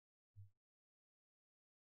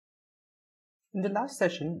In the last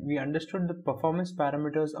session, we understood the performance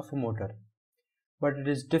parameters of a motor, but it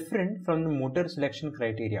is different from the motor selection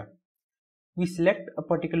criteria. We select a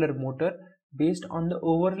particular motor based on the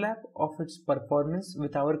overlap of its performance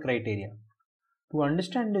with our criteria. To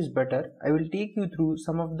understand this better, I will take you through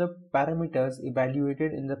some of the parameters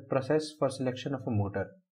evaluated in the process for selection of a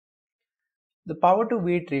motor. The power to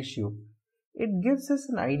weight ratio. It gives us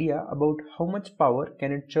an idea about how much power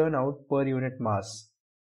can it churn out per unit mass.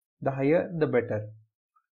 The higher, the better.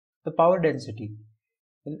 The power density.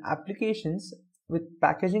 In applications with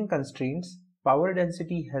packaging constraints, power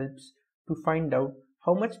density helps to find out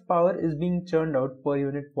how much power is being churned out per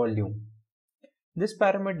unit volume. This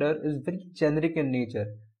parameter is very generic in nature.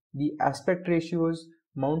 The aspect ratios,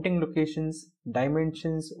 mounting locations,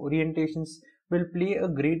 dimensions, orientations will play a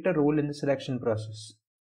greater role in the selection process.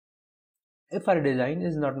 If our design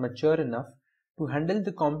is not mature enough to handle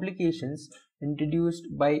the complications introduced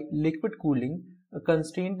by liquid cooling, a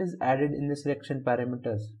constraint is added in the selection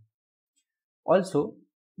parameters. Also,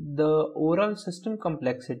 the overall system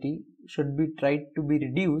complexity should be tried to be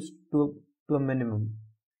reduced to a minimum.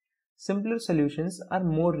 Simpler solutions are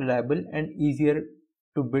more reliable and easier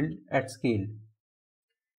to build at scale.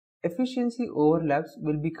 Efficiency overlaps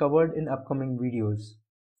will be covered in upcoming videos.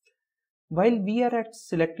 While we are at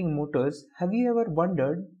selecting motors, have you ever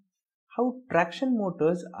wondered how traction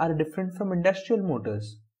motors are different from industrial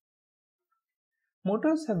motors?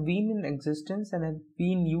 Motors have been in existence and have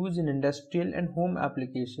been used in industrial and home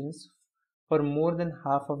applications for more than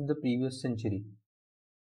half of the previous century.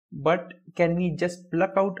 But can we just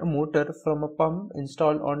pluck out a motor from a pump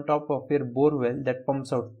installed on top of your borewell that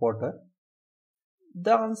pumps out water?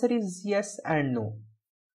 The answer is yes and no.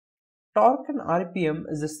 Torque and RPM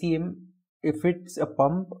is the same if it's a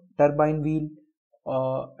pump, turbine wheel,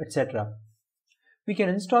 etc. We can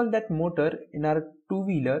install that motor in our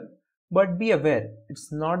two-wheeler, but be aware,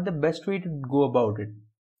 it's not the best way to go about it.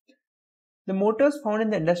 The motors found in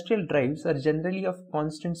the industrial drives are generally of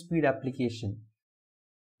constant speed application.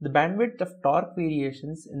 The bandwidth of torque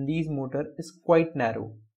variations in these motors is quite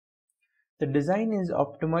narrow. The design is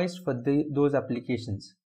optimized for those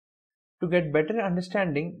applications. To get better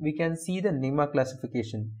understanding, we can see the NEMA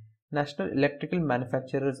classification, National Electrical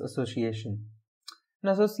Manufacturers Association, an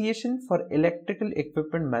association for electrical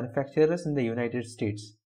equipment manufacturers in the United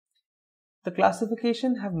States. The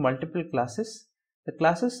classification have multiple classes. The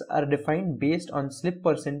classes are defined based on slip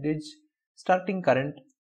percentage, starting current,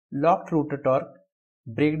 locked rotor torque,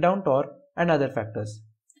 breakdown torque, and other factors.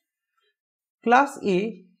 Class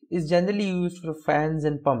A is generally used for fans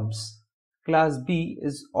and pumps. Class B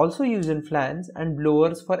is also used in fans and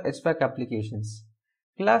blowers for HVAC applications.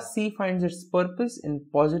 Class C finds its purpose in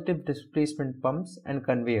positive displacement pumps and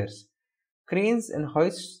conveyors. Cranes and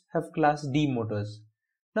hoists have Class D motors.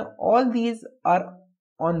 Now all these are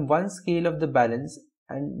on one scale of the balance,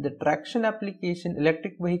 and the traction application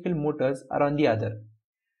electric vehicle motors are on the other.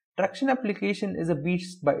 Traction application is a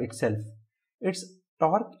beast by itself. Its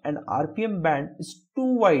torque and RPM band is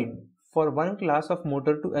too wide for one class of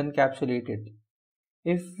motor to encapsulate it.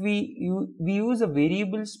 If we use a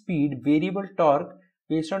variable speed, variable torque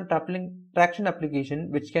based on traction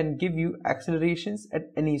application, which can give you accelerations at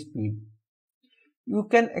any speed, you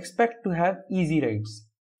can expect to have easy rides.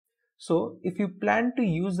 So if you plan to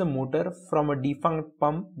use the motor from a defunct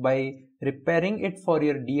pump by repairing it for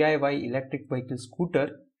your DIY electric vehicle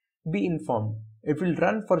scooter, be informed. It will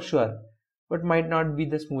run for sure, but might not be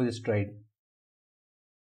the smoothest ride.